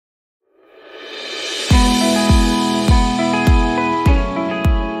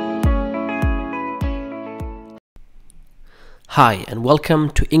Hi and welcome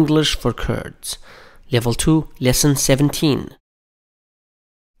to English for Kurds, Level 2, Lesson 17.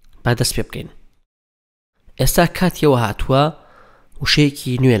 بەدەست پێ بکەین. ئێستا کاتیەوە هاتووە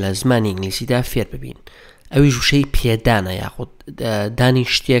وشەیەکی نوێ لە زمانی ئینگلیسیدا فێر ببین. ئەویش وشەی پێدانە یاخود دانی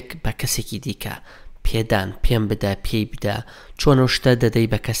شتێک بە کەسێکی دیکە. پێدان، پێم بدە، پێی بدە، چۆن ئەو شتە دەدەی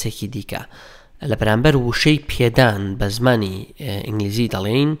بە کەسێکی دیکە. لە بەرامبەر وشەی پێدان بە زمانی ئینگلیزی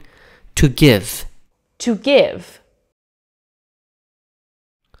دەڵێن to give. To give.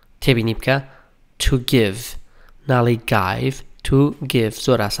 تێبینی بکە to give ناڵی gave to give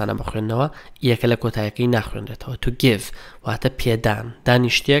زۆر ئاسانە بخوێنەوە یەکە لە کۆتاییەکەی ناخوێنرێتەوە to give واتە پێدان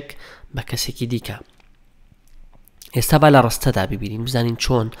دانی شتێک بە کەسێکی دیکە. ئێستا با لە ڕستەدا ببینین بزانین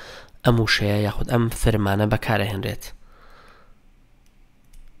چۆن ئەم وشەیە یاخود ئەم فرمانە بەکارەهێنرێت.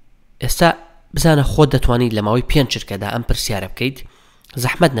 ئێستا بزانە خۆت دەتوانیت لە ماوەی 5 چرکەدا ئەم پرسیارە بکەیت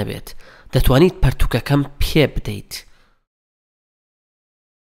زەحمەت نەبێت دەتوانیت پەرتووکەکەم پێ بدەیت.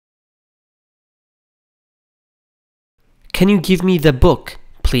 Can you give me the book,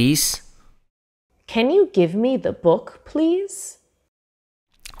 please? Can you give me the book, please?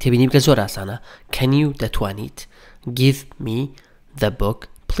 تێبینی بکە زۆر ئاسانە. Can you دەتوانیت give me the book,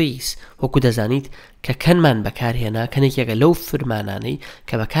 please. وەکو دەزانیت کە کەنمان بەکارهێنا کەنێکێکە لەو فرمانانەی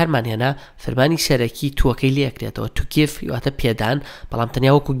کە بەکارمان هێنا فرمانی سەرەکی تووەکەی لێکرێتەوە to give واتە پێدان بەڵام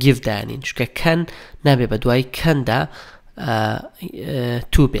تەنیا وەکو give دانین چونکە کەن نابێ بە دوای کەندا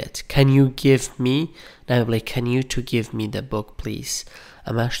to بێت. Can you give me نابێ بڵێ can you to give me the book please.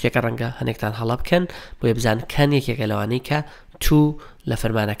 ئەمە شتێکە ڕەنگە هەنێکتان هەڵە بکەن بۆیە بزان کەن یەکێکە لەوانەی کە to لە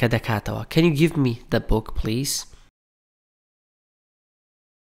فەرمانەکە دەکاتەوە. Can you give me the book please?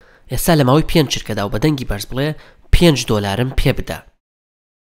 ئێستا لە ماوەی 5 چرکەدا و بەدەنگی بەرز بڵێ $5 پێ بدە.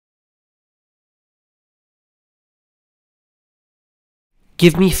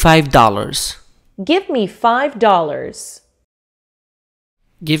 Give me $5. Give me $5.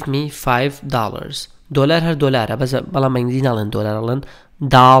 Give me $5. دۆلار هەر دۆلارە بەڵام ئینگلیزی ناڵێن دۆلار ئەڵێن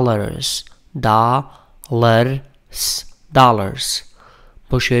dollars. dollars.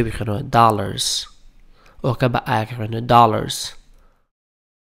 بۆ شێوەیە بیخوێنەوە dollars. ئۆکە بە ئایەکە خوێنێت dollars.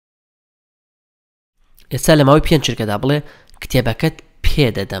 ئێستا لە ماوەی 5 چرکەدا بڵێ کتێبەکەت پێ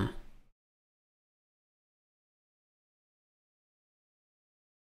دەدەم.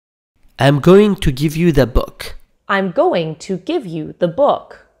 I'm going to give you the book. I'm going to give you the book.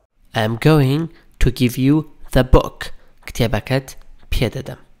 I'm going to give you the book. کتێبەکەت پێ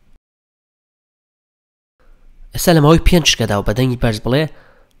دەدەم. ئێستا لە ماوەی 5 چرکەدا و بەدەنگی بەرز بڵێ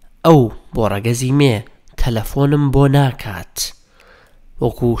ئەو بۆ ڕەگەزی مێ تەلەفۆنم بۆ ناکات.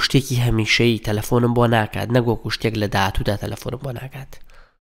 وەکو شتێکی هەمیشەیی تەلەفۆنم بۆ ناکات نەک وەکو شتێک لە داهاتوودا تەلەفۆنم بۆ ناکات.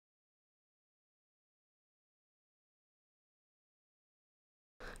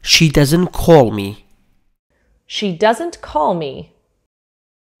 She doesn't call me. She doesn't call me.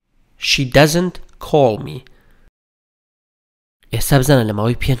 She doesn't call me. ئێستا بزانە لە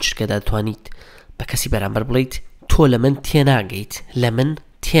ماوەی 5 چرکەدا دەتوانیت بە کەسی بەرامبەر بڵیت تۆ لە من تێناگەیت لە من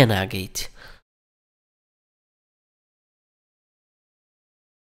تێناگەیت.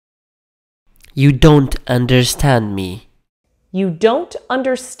 You don't understand me. You don't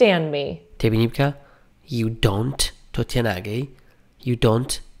understand me. تێبینی بکە you don't تۆ تێناگەی you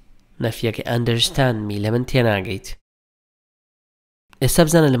don't نەفیەکە understand me لە من تێناگەیت. ئێستا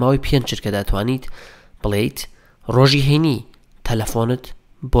بزانە لە ماوەی 5 چرکەدا دەتوانیت بڵێیت ڕۆژی هەینی تەلەفۆنت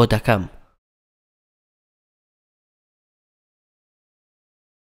بۆ دەکەم.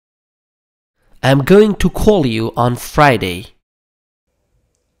 I'm going to call you on Friday.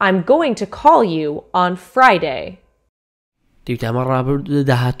 I'm going to call you on Friday. دیوتە ئەمە ڕابردوو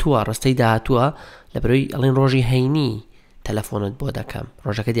داهاتووە ڕستەی داهاتووە لە بەرەوەی ئەڵێن ڕۆژی هەینی تەلەفۆنت بۆ دەکەم.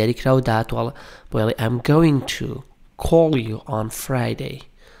 ڕۆژەکە دیاری کراوە داهاتووە بۆ ئەڵێ I'm going to call you on Friday.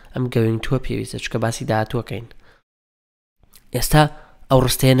 I'm going to پێویستە چکە باسی داهاتووەکەین. ئێستا ئەو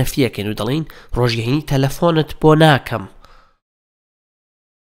ڕستەیە نەفیەکەین و دەڵێن ڕۆژی هەینی تەلەفۆنت بۆ ناکەم.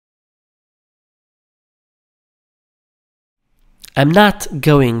 I'm not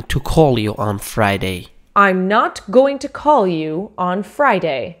going to call you on Friday. I'm not going to call you on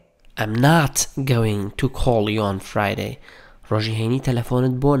Friday. I'm not going to call you on Friday. ڕۆژی هەینی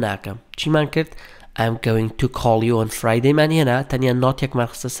تەلەفۆنت بۆ ناکەم. چیمان کرد؟ I'm going to call you on Friday مان هێنا تەنیا نۆتێکمان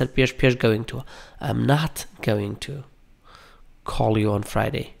خستە سەر پێش going to. I'm not going to call you on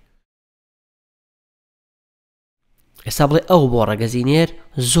Friday. ئێستا بڵێ ئەو بۆ ڕەگەزینێر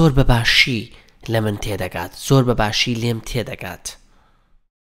زۆر بەباشی لە من تێدەگات زۆر بەباشی لێم تێدەگات.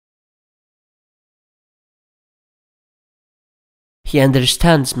 He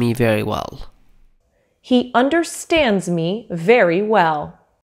understands me very well. He understands me very well.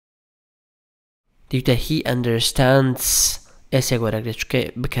 دیوتە he understands ئێسێک وەرەگرێت چکە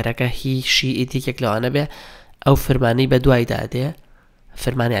بکەرەکە هی شی ئیدیکێک لەوانە بێ ئەو فرمانەی بە دوای دادێ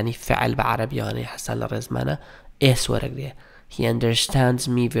فرمان ینی فعل بە عەرەبیەوانەی حەسان لە ڕێزمانە ئێس وەرەگرێ he understands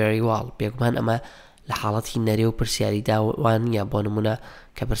me very well بێگومان ئەمە لە حاڵەتی نەرێ و پرسیاری داوان نیە بۆ نمونە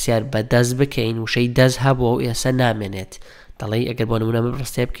کە پرسیار بە دەست بکەین وشەی دەست هەبووە و ئێستا نامێنێت دەڵێ ئەگەر بۆ نمونە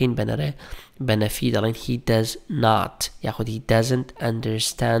ڕستێ بکەین بەنەرێ بە نەفی دەڵێن he does not یاخود he doesn't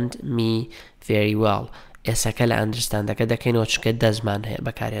understand me very well ئێسەکە لە ئەندرستاندەکە دەکەینەوە چکە دەزمان هەیە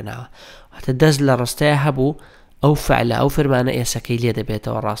بەکارێناوە واتە دەست لە ڕستەیە هەبوو ئەو فعلە ئەو فرمانە ئێسەکەی لێ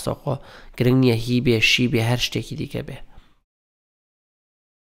دەبێتەوە ڕاستەوخۆ گرنگ نییە هی بێ شی بێ هەر شتێکی دیکە بێ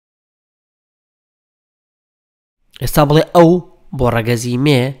ئێستا بڵێ ئەو بۆ ڕەگەزی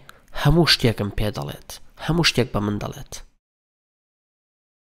مێ هەموو شتێکم پێ دەڵێت هەموو شتێک بە من دەڵێت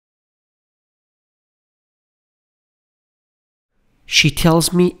She tells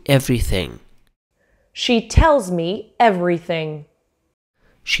me everything. She tells me everything.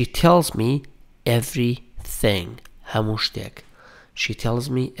 She tells me everything. هەموو شتێک. She tells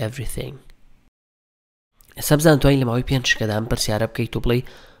me everything. ئێستا بزان توانین لە ماوەی پێنج شتێکدا ئەم پرسیارە بکەیت و بڵێ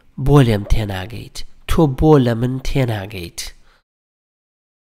بۆ لێم تێناگەیت تۆ بۆ لە من تێناگەیت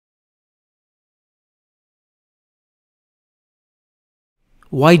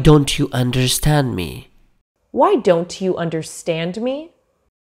Why don't you understand me? Why don't you understand me?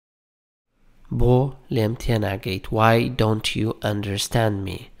 بۆ لێم تێناگەیت Why don't you understand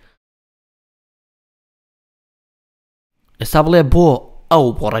me? ئێستا بڵێ بۆ ئەو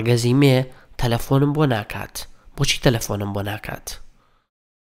بۆ ڕەگەزی مێ تەلەفۆنم بۆ ناکات بۆچی تەلەفۆنم بۆ ناکات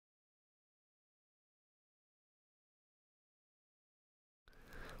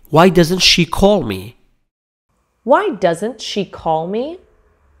Why doesn't she call me? Why doesn't she call me?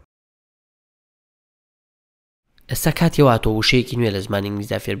 ئێستا کاتێواتۆ وشەیەکی نوێ لە زمانی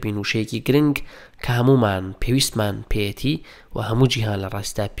ئینگلیزیدا فێربین وشەیەکی گرنگ کە هەمومان پێویستمان پێێتی و هەموو جیهان لە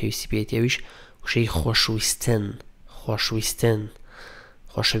ڕاستیدا پێویستی پێێتیەویش وشەی خۆشویستن خۆشویستن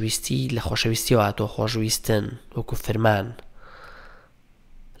خۆشەویستی لە خۆشەویستیەوە هاتۆ خۆشویستن وەکو فرمان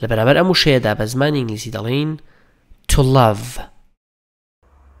لە بەرامبەر ئەم وشەیەدا بە زمانی ئینگلیزی دەڵێن to love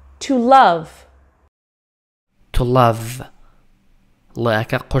To love. to love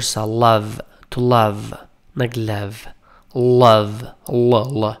لەکە قورسە love to love نەک love love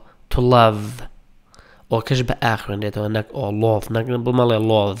الله to love ئۆکەش بە ئا خوێندرێتەوە نەک ئۆ love نەک بمەڵێ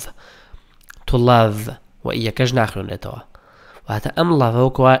love to love و ئیەکەش ناخوێنرێتەوە واتە ئەم love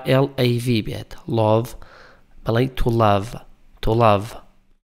وەکوە LAV بێت love بەڵێ to love to love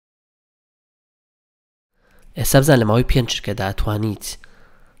ئێستا بزان لە ماوەی پێنج شتێکدا توانیت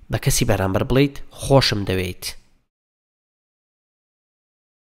بە کەسی بەرامبەر بڵێیت خۆشم دەوێیت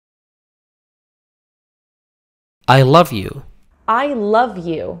I love you I love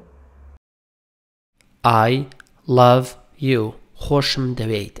you. I love you خۆشم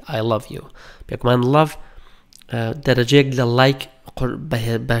دەوێیت I love you پێکمان love دەرەجەیەک لە like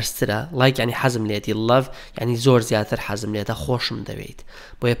بەرزترە like یعنی حەزم لێتی love یعنی زۆر زیاتر حەزم لێتە خۆشم دەوێیت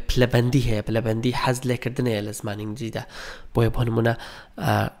بۆیە پلەبەندی هەیە پلەبەندی حەز لێکردن هەیە لە زمانی ئینگلیزیدا بۆیە بۆ نمونە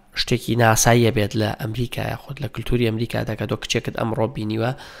شتێکی ناساییە بێت لە ئەمریکا یاخود لە کولتوری ئەمریکادا کە تۆ کچێکت ئەمڕۆ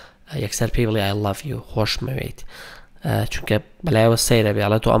بینیوە یەکسەر پێی بڵێ I love you خۆشمەوێیت چونکە بەلایەوە سەیرە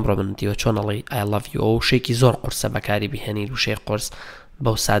بێڵە تۆ ئەمڕۆ من دیوە چۆن ئەڵێ I love you ئەو شێکی زۆر قورسە بەکاری بهێنین وشەی قورس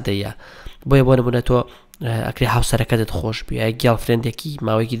بەو سادەیە بۆیە بۆ نمونە تۆ ئەکری هاوسەرەکەتت خۆش بێ گێڵفرێندێکی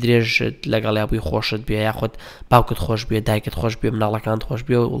ماوەیەکی درێژت لەگەڵیا بووی خۆشت بێ یاخود باوکت خۆش بێ دایکت خۆش بێ مناڵەکانت خۆش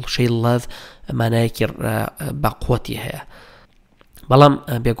بێ و شەی love مانایەکی بەقوەتی هەیە بەڵام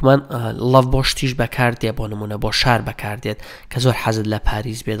بێگومان love بۆ شتیش بەکاردێ بۆ نمونە بۆ شار بەکاردێت کە زۆر حەزت لە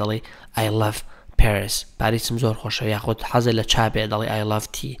پاریس بێ دەڵێ I love Paris پاریسم زۆر خۆشە یاخود حەزت لە چا بێ دەڵێ I love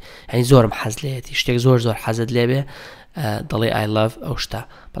tea یعنی زۆرم حەز لێتی شتێک زۆر حەزت لێ بێ دەڵێ I love ئەو شتە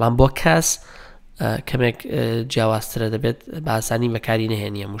بەڵام بۆ کەس کەمێک جیاوازترە دەبێت بە ئاسانی بەکاری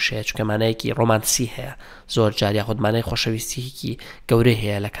نەهێنیە موشەیە چکە مانایەکی ڕۆمانسی هەیە زۆر جار یاخود مانای خۆشەویستیکی گەورەی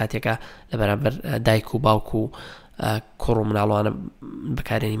هەیە لە کاتێکە لە بەرامبەر دایک و باوک و کوڕ و مناڵوانە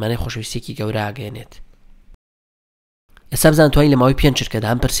بەکارێنی مانای خۆشەویستیکی گەورە ئاگەێنێت ئێستا بزان توانین لە ماوەی پێنج شتێکدا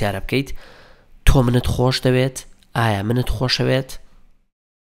ئەم پرسیارە بکەیت تۆ منت خۆش دەوێت ئایا منت خۆشەوێت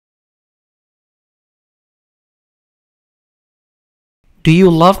Do you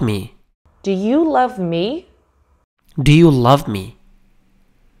love me? Do you love me? Do you love me?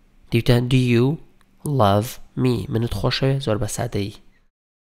 دیوتە Do you love me? منت خۆشەوێت زۆر بە سادەیی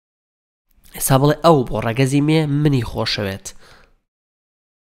ئێستا بڵێ ئەو بۆ ڕەگەزی مێ منی خۆشەوێت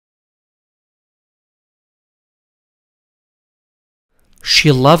She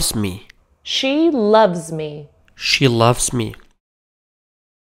loves me. She loves me. She loves me.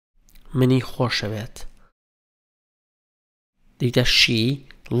 منی خۆشەوێت دیتە she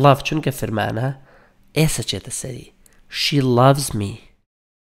love چونکە فرمانە ئێسە چێتە سەری she loves me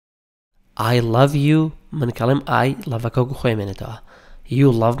I love you من کەڵێم I لەڤەکە وەکو خۆی مێنێتەوە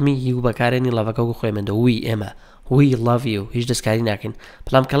you love me you بەکارێنی لەڤەکە وەکو خۆی مێنێتەوە we ئێمە we love you هیچ دەستکاری ناکەین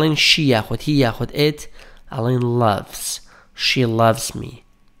بەڵام کەڵێن she یاخود هی یاخود it ئەڵێن loves she loves me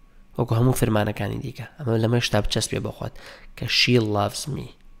وەکو هەموو فرمانەکانی دیکە ئەمە لەمە شتا بچەسبێ بۆخۆت کە she loves me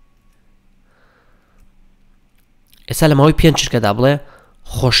ئێستا لە ماوەی پێنج چرکەدا بڵێ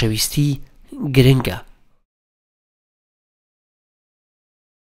خۆشەویستی گرنگە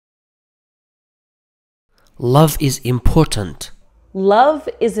Love is important. Love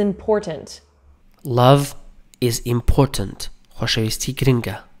is important. Love is important. خۆشەویستی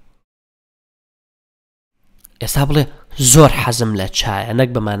گرنگە. ئێستا بڵێ زۆر حەزم لە چایە نەک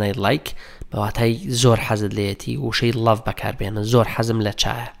بەمانای like بەواتای زۆر حەزت لێتی وشەی love بەکاربێنە زۆر حەزم لە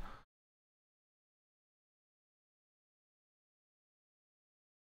چایە.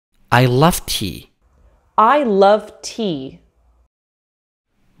 I love tea. I love tea.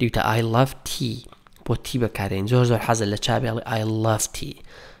 دیوتە I love tea. بۆ تی بەکارێن زۆر حەزت لە چا بێڵێ I love tea.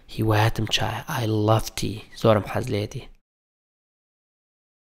 هیوایەتم چایە I love tea. زۆرم حەز لێتی.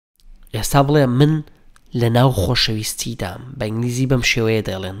 ئێستا بڵێ من لە ناو خۆشەویستیدام بە ئینگلیزی بەم شێوەیە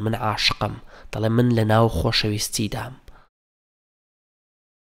دەڵێن من عاشقم دەڵێ من لە ناو خۆشەویستیدام.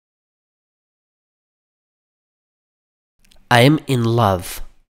 I'm in love.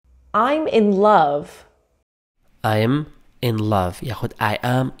 I'm in love. I'm in love یاخود I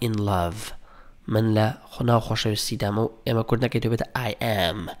am in love. من لە ناو خۆشەویستیدام و ئێمە کورد نەکەیتەوە بێتە I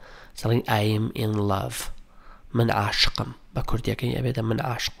am سەڵین I am in love من عاشقم بە کوردیەکەی ئەبێتە من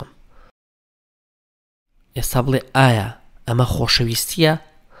عاشقم. ئێستا بڵێ ئایا ئەمە خۆشەویستیە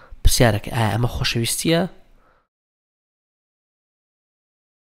پرسیارەکە ئایا ئەمە خۆشەویستیە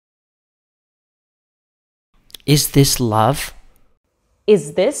Is this love Is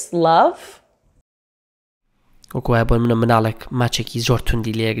this love وەکو وایە بۆ منە مناڵێک ماچێکی زۆر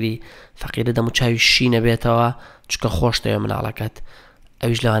توندی لێگری فەقیرە دەم و چاوی شی نەبێتەوە چکە خۆش دەوێ مناڵەکەت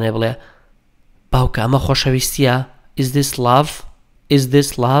ئەویش لەوانەیە بڵێ باوکە ئەمە خۆشەویستیە Is this love Is this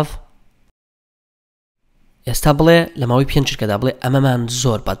love ئێستا بڵێ لە ماوەی پێنج چرکەدا بڵێ ئەمەمان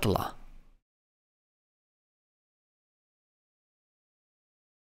زۆر بەدڵە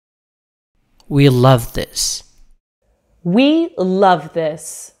We love this We love this.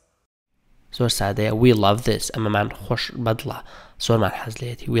 زۆر سادەیە We love this ئەمەمان خۆش بەدڵە زۆرمان حەز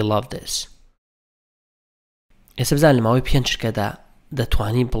لێتی We love this ئێستا بزان لە ماوەی پێنج چرکەدا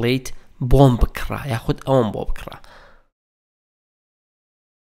دەتوانی بڵێیت بۆم بکڕە یاخود ئەوم بۆ بکڕە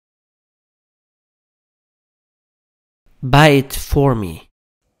Buy it for me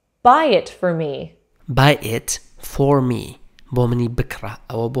Buy it for me. Buy it for me بۆ منی بکڕە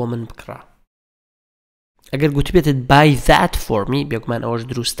ئەوە بۆ من بکڕە ئەگەر گوتی بێتت buy that for me بێگومان ئەوەش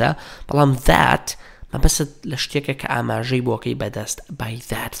دروستە بەڵام that مەبەست لە شتێکە کە ئاماژەی بۆکەی بەدەست buy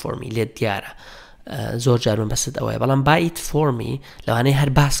that for me لێت دیارە زۆر جار مەبەست ئەوەیە بەڵام buy it for me لەوانەیە هەر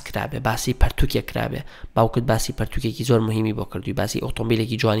باس کرابێ باسی پەرتووکێک کرابێ باوکت باسی پەرتووکێکی زۆر مهمی بۆ کردووی باسی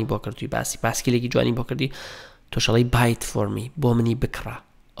ئۆتۆمبیلێکی جوانی بۆ کردووی باسی پاسکیلێکی جوانی بۆ کردی تۆشەڵی buy it for me بۆ منی بکڕە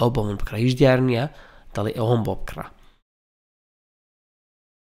ئەو بۆ من بکڕە هیچ دیار نییە دەڵێ ئەوەم بۆ بکڕە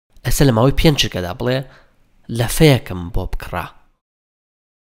ئەسە لە ماوەی پێنج چرکەدا بڵێ لەفەیەکم بۆ بکڕە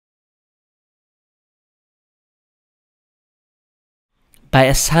Buy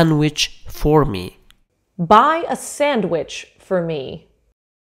a sandwich for me Buy a sandwich for me.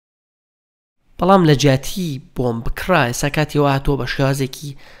 بەڵام لە جیاتی بۆم بکڕە ئێستا کاتیەوە هاتۆ بە شێوازێکی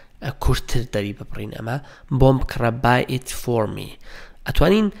کورتتر دەری بپڕین ئەمە بۆم بکڕە buy it for me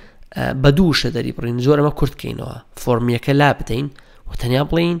ئەتوانین بە دووشە دەری بڕین زۆر ئەمە کورتکەینەوە فۆرمیەکە لا بدەین و تەنیا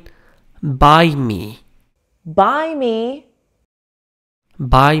بڵین buy me Buy me.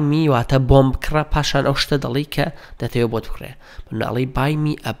 buy me واتە بۆم بکڕە پاشان ئەو شتە دەڵی کە دەتەوێت بۆت بکڕێ بناڵی buy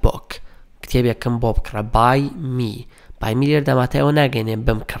me a book کتێبێکم بۆ بکڕە buy me لێر دەماتایەوە ناگەینێ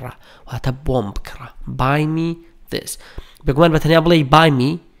بم کڕە واتە بۆم بکڕە buy me this بێگومان بە تەنیا بڵێ buy me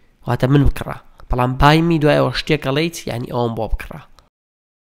واتە من بکڕە بەڵام buy me دوایەوە شتێکەڵیت یعنی ئەوم بۆ بکڕە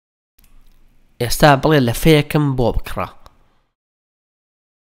ئێستا بڵێ لەفەیەکم بۆ بکڕە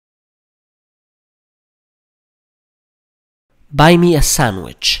Buy me a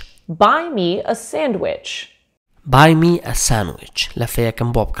sandwich. Buy me a sandwich. Buy me a sandwich.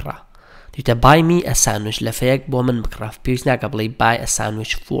 لەفەیەکم بۆ بکڕە. دیتە buy me a sandwich لەفەیەک بۆ من بکڕە. پێویست ناکە بڵێ buy a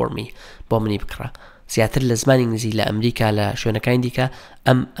sandwich for me بۆ منی بکڕە. زیاتر لە زمانی ئینگلیزی لە ئەمریکا لە شوێنەکانی دیکە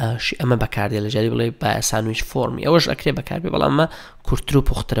ئەمە بەکاردێ لە جاری بڵێ buy a sandwich for me ئەوەش ئەکرێ بەکاربێ بەڵام ئەمە کورتتر و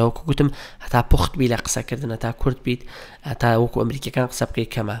پوخترەوە کە گوتم هەتا پوخت بی لە قسەکردن هەتا کورت بیت هەتا وەکو ئەمریکیەکان قسە بکەی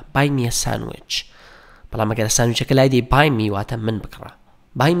کەمە buy me a sandwich بەڵام ئەگەر ساندویچەکە لای دێ buy me واتە من بکڕە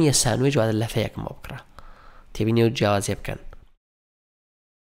buy me a sandwich واتە لەفەیەکم بۆ بکڕە تێبینی و جیاوازیە بکەن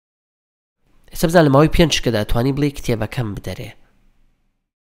ئێستا بزان لە ماوەی 5 شتکەدا توانی بڵێ کتێبەکەم بدەرێ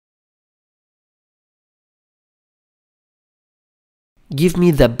Give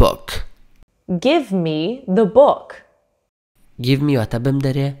me the book. Give me the book. Give me واتە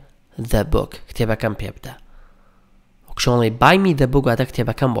بمدەرێ the book کتێبەکەم پێ بدە وەکشۆڵی buy me the book واتە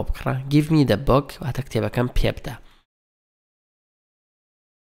کتێبەکەم بۆ بکڕە give me the book واتە کتێبەکەم پێ بدە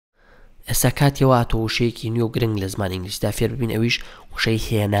ئێستا کاتێەوە هاتۆ وشەیەکی نوێ و گرنگ لە زمانی ئینگلیزیدا فێر ببین ئەویش وشەی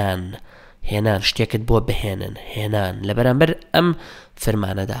هێنان شتێکت بۆ بهێنن هێنان لە بەرامبەر ئەم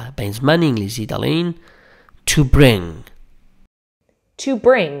فەرمانەدا بە زمانی ئینگلیزی دەڵێن to bring To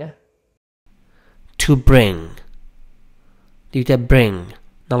bring. To bring دیوتە bring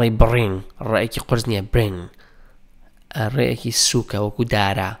نەڵێ bring ڕێیەکی قرس نییە bring ڕێیەکی سووکە وەکو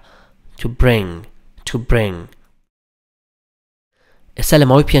دارە to bring ئێستا لە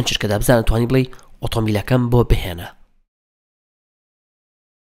ماوەی 5 شتکەدا بزانە توانی بڵێ ئۆتۆمبیلەکەم بۆ بهێنە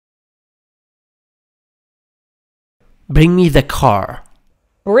Bring me the car.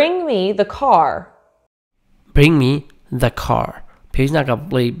 Bring me the car. Bring me the car. پێویست ناکە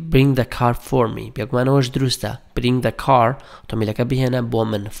بڵێ bring the car for me بێگومانەوەش دروستە bring the car ئۆتۆمبیلەکە بهێنە بۆ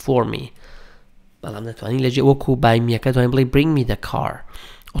من for me بەڵام دەتوانی لەجێ وەکو بایمیەکە توانی بڵێ bring me the car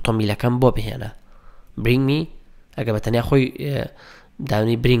ئۆتۆمبیلەکەم بۆ بهێنە bring me ئەگە بەتەنیا خۆی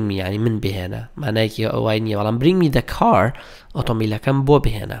داونی bring me یعنی من بهێنە مانایەکی ئەوای نییە بەڵام bring me the car ئۆتۆمبیلەکەم بۆ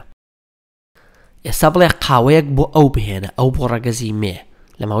بهێنە ئێستا بڵێ قاوەیەک بۆ ئەو بهێنە ئەو بۆ ڕەگەزی مێ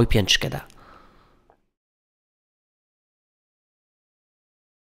لە ماوەی 5 شتکەدا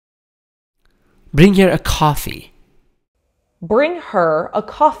Bring her a coffee. Bring her a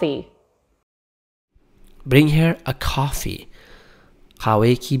coffee. Bring her a coffee.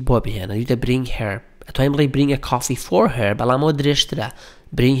 قاوەیەکی بۆ بهێنە دیتە bring her ئەتوانین بڵێ bring a coffee for her بەڵامەوە درێژترە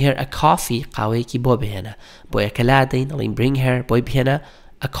bring her a coffee قاوەیەکی بۆ بهێنە بۆ یەکە لا دەین دەڵێن bring her بۆی بهێنە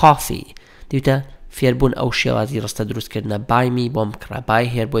a coffee دیتە فێربوون ئەو شێوازی ڕستە دروستکردنە buy me بۆم بکڕە buy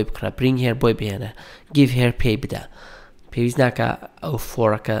her بۆی بکڕە bring her بۆی بهێنە give her پێی بدە پێویست ناکە ئەو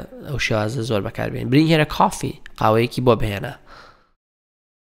فۆرەکە ئەو شێوازە زۆر بەکاربێن bring her a coffee قاوەیەکی بۆ بهێنە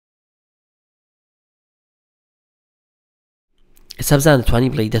ئێستا بزانە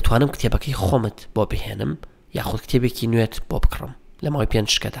توانی بڵێ دەتوانم کتێبەکەی خۆمت بۆ بهێنم یاخود کتێبێکی نوێت بۆ بکڕم لە ماوەی 5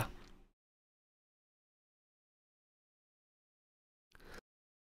 شتکەدا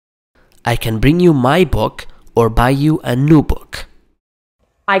I can bring you my book or buy you a new book.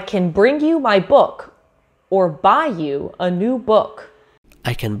 I can bring you my book or buy you a new book.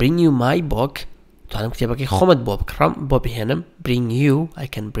 I can bring you my book توانم کتێبەکەی خۆمت بۆ بکڕم بۆ بهێنم bring you I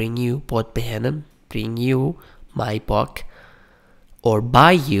can bring you بۆت بهێنم bring you my book or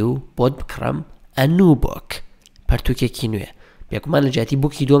buy you بۆت بکڕم a new book پەرتووکێکی نوێ بێگومان لە جیاتی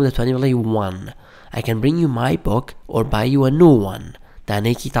بووکی دووەم دەتوانی بڵێ one I can bring you my book or buy you a new one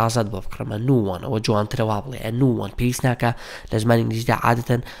دانەیەکی تازەت بۆ بکڕم a new one ئەوە جوانترەوە بڵێ a new one پێویست ناکە لە زمانی ئینگلیزیدا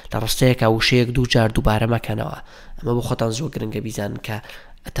عادەتەن لە ڕستەیەکە وشەیەک دوو جار دووبارە مەکەنەوە ئەمە بۆ خۆتان زۆر گرنگە بیزانن کە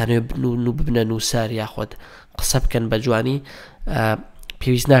ئەتانوێ ببنە نووسەر یاخۆت قسە بکەن بە جوانی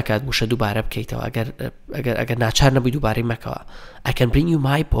پێویست ناکات وشە دووبارە بکەیتەوە ئەگەر ناچار نەبووی دووبارەی مەکەوە I can bring you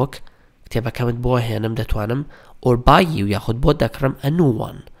my book کتێبەکەمت بۆ هێنم دەتوانم or buy you یاخود بۆ دەکڕم a new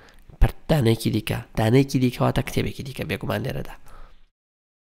one دانەیەکی دیکەواتە کتێبێکی دیکە بێگومان لێرەدا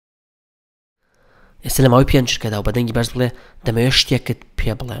ئێستا لە ماوەی 5 شتکەدا و بەدەنگی بەرز بڵێ دەمەوێت شتێکت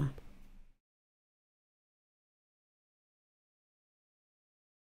پێ بڵێم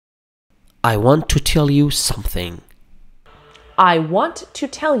I want to tell you something. I want to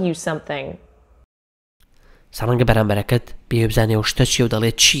tell you something. سەرەنگە بەرامبەرەکەت پێوێ بزانێ ئەو شتە چیە و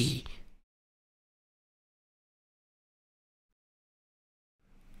دەڵێت چی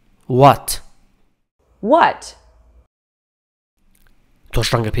What تۆش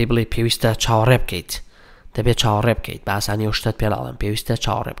ڕەنگە پێی بڵێ پێویستە چاوەڕێ بکەیت دەبێت چاوەڕێ بکەیت بە ئاسانی ئەو شتت پێ ناڵێم پێویستە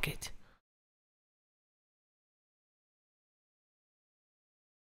چاوەڕێ بکەیت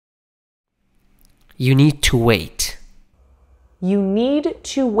You need to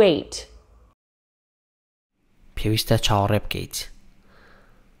wait. پێویستە چاوەڕێ بکەیت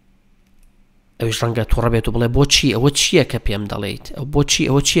ئەویش ڕەنگە تووڕە بێت و بڵێ بۆچی ئەوە چییە کە پێم دەڵێیت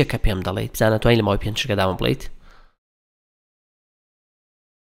ئەوە چییە کە پێم دەڵێیت بزانە توانی لە ماوەی 5 شتکەدامە بڵێیت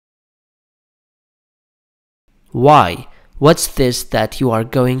Why? What's this that you are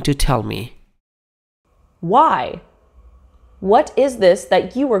going to tell me? Why? What is this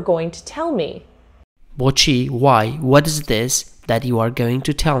that you are going to tell me? بۆچی Why? What is this that you are going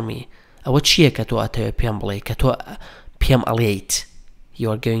to tell me? ئەوە چییە کە تۆ ئەتەوێت پێم بڵێ کە تۆ پێم ئەڵێیت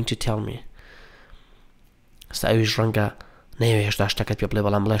You are going to tell me ئەستا ئەویش ڕەنگە نەیەوێ هێشتا شتەکەت پێ بڵێ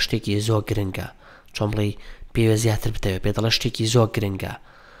بەڵام بڵێ شتێکی زۆر گرنگە چۆن بڵێ پێوە زیاتر بتەوێ پێ دەڵێ شتێکی زۆر گرنگە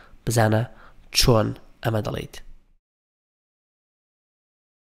بزانە چۆن ئەمە دەڵێیت.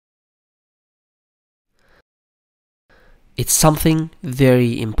 It's something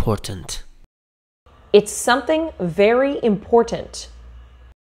very important. It's something very important.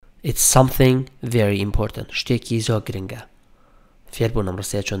 It's something very important. شتێکی زۆر گرنگە. فێر بوون ئەم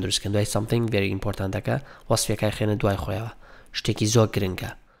ڕستەیە چۆن دروستکەن دوای something very important دەکە وەسفێکای خێنە دوای خۆیەوە شتێکی زۆر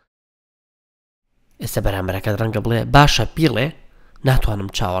گرنگە. ئێستا بەرامبەرەکەت ڕەنگە بڵێ باشە بیڵێ ناتوانم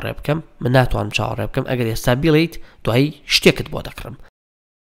چاوەڕێ بکەم من ناتوانم چاوەڕێ بکەم ئەگەر ئێستا بیڵیت دوایی شتێکت بۆ دەکڕم.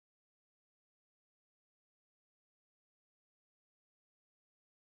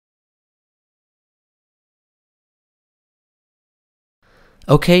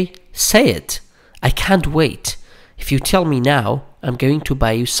 Okay, say it. I can't wait. If you tell me now, I'm going to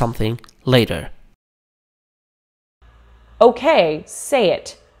buy you something later. Okay, say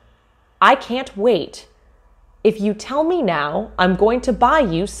it. I can't wait. If you tell me now, I'm going to buy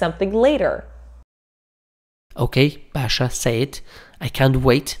you something later. Okay, Basha, say it. I can't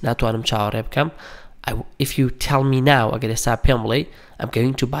wait. ناتوانم چاوەڕێ بکەم. If you tell me now, ئەگەر ئێستا پێم بڵێ I'm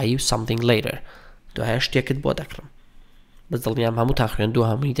going to buy you something later. دوایە شتێکت بۆ دەکڕم. بەس دڵنیام هەمووتان خوێندووە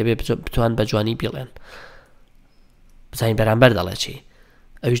هەمووی دەبێت بتوان بە جوانی بیڵێن. بزانین بەرامبەر دەڵێ چی.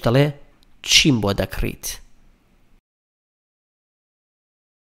 ئەویش دەڵێ چیم بۆ دەکڕیت.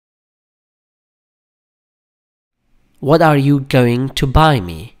 What are you going to buy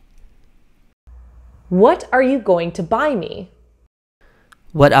me? What are you going to buy me?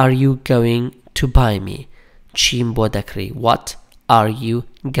 What are you going to buy me? چیم بۆ دەکڕی. What are you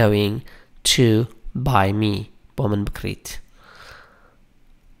going to buy me? بۆ من بکڕیت.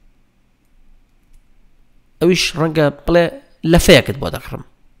 ئەویش ڕەنگە بڵێ لەفەیەکت بۆ دەکڕم.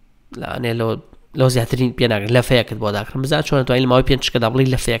 لەوانێ لەو زیاترین پێ ناگرێت لەفەیەکت بۆ دەکڕم. بزان چۆن دەتوانین لە ماوەی پێنج شتکەدا بڵێ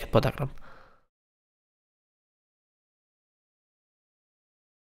لەفەیەکت بۆ دەکڕم.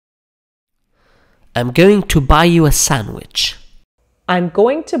 I'm going to buy you a sandwich. I'm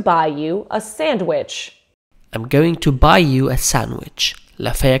going to buy you a sandwich. I'm going to buy you a sandwich.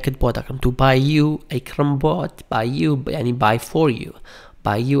 لەفەیەکت بۆ دەکڕم. To buy you ئەیکڕم بۆت. Buy you یعنی buy for you.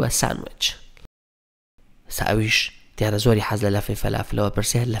 Buy you a sandwich. ساویش دیارە زۆری حەز لە لەفەی فەلافلەوە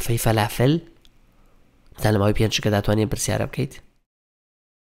پرسیار لەفەی فەلافل تا لە ماوەی پێنج شتکەدا توانین پرسیارە بکەیت.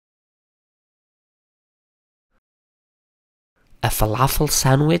 A falafel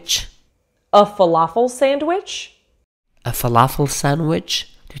sandwich. A falafel sandwich? A falafel sandwich.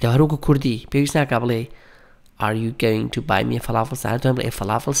 دیتە هەروکو کوردی پێویست ناکا بڵێ Are you going to buy me a falafel sandwich? بڵێ a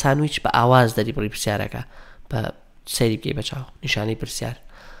falafel sandwich بە ئاواز دەری بڕی پرسیارەکە بە سەیری بکەی بەچاو نیشانەی پرسیار.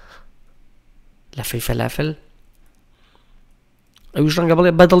 لەفەی فەلافل ئەویش ڕەنگە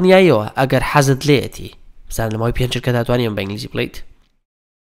بڵێ بەدڵنیاییەوە ئەگەر حەزت لێیەتی بزان لە ماوەی پێنج شتکەدا توانیم بە ئینگلیزی بڵێیت.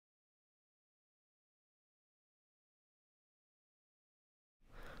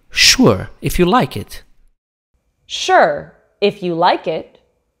 Sure, if you like it. Sure, if you like it.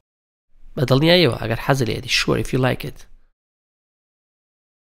 بەدڵنیاییەوە ئەگەر حەزت لێیەتی. Sure, if you like it.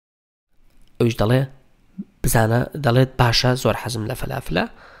 ئەویش دەڵێ بزانە دەڵێت باشە زۆر حەزم لە فەلافلە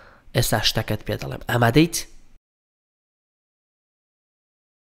ئێستا شتەکەت پێ دەڵێم. ئامادەیت؟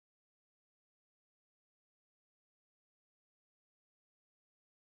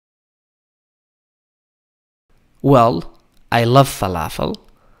 Well, I love falafel.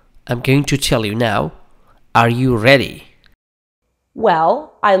 I'm going to tell you now. Are you ready? Well,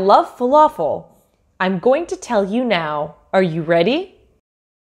 I love falafel. I'm going to tell you now. Are you ready?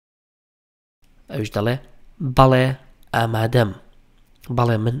 ئەویش دەڵێ بەڵێ ئامادەم.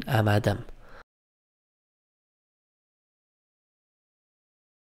 بەڵێ من ئامادەم.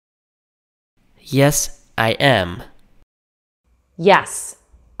 Yes, I am. Yes,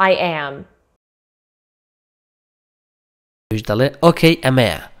 I am. ئەویش دەڵێ ئۆکەی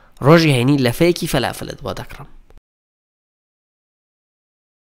ئەمەیە ڕۆژی هەینی لەفەیەکی فەلافلت بۆ دەکڕم.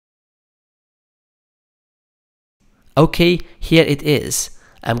 Okay, here it is.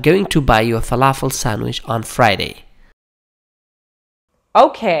 I'm going to buy you a falafel sandwich on Friday.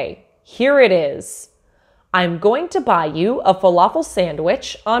 Okay, here it is. I'm going to buy you a falafel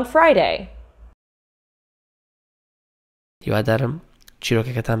sandwich on Friday. هیوادارم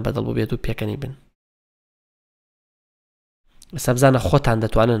چیرۆکەکەتان بەدڵ بێت و پێکەنی بن. ئێستا بزانە خۆتان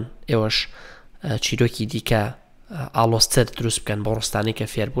دەتوانن ئێوەش چیرۆکی دیکە ئاڵۆستر دروست بکەن بۆ ڕستانی کە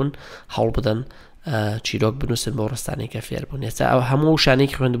فێر بوون هەوڵ بدەن چیرۆک بنووسن بۆ ڕستانی کە فێر بوون. ئێستا ئەو هەموو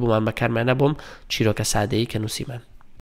شانێکی خوێندبوومان بەکارمانە بۆم چیرۆکە سادەیی کە نووسیمان.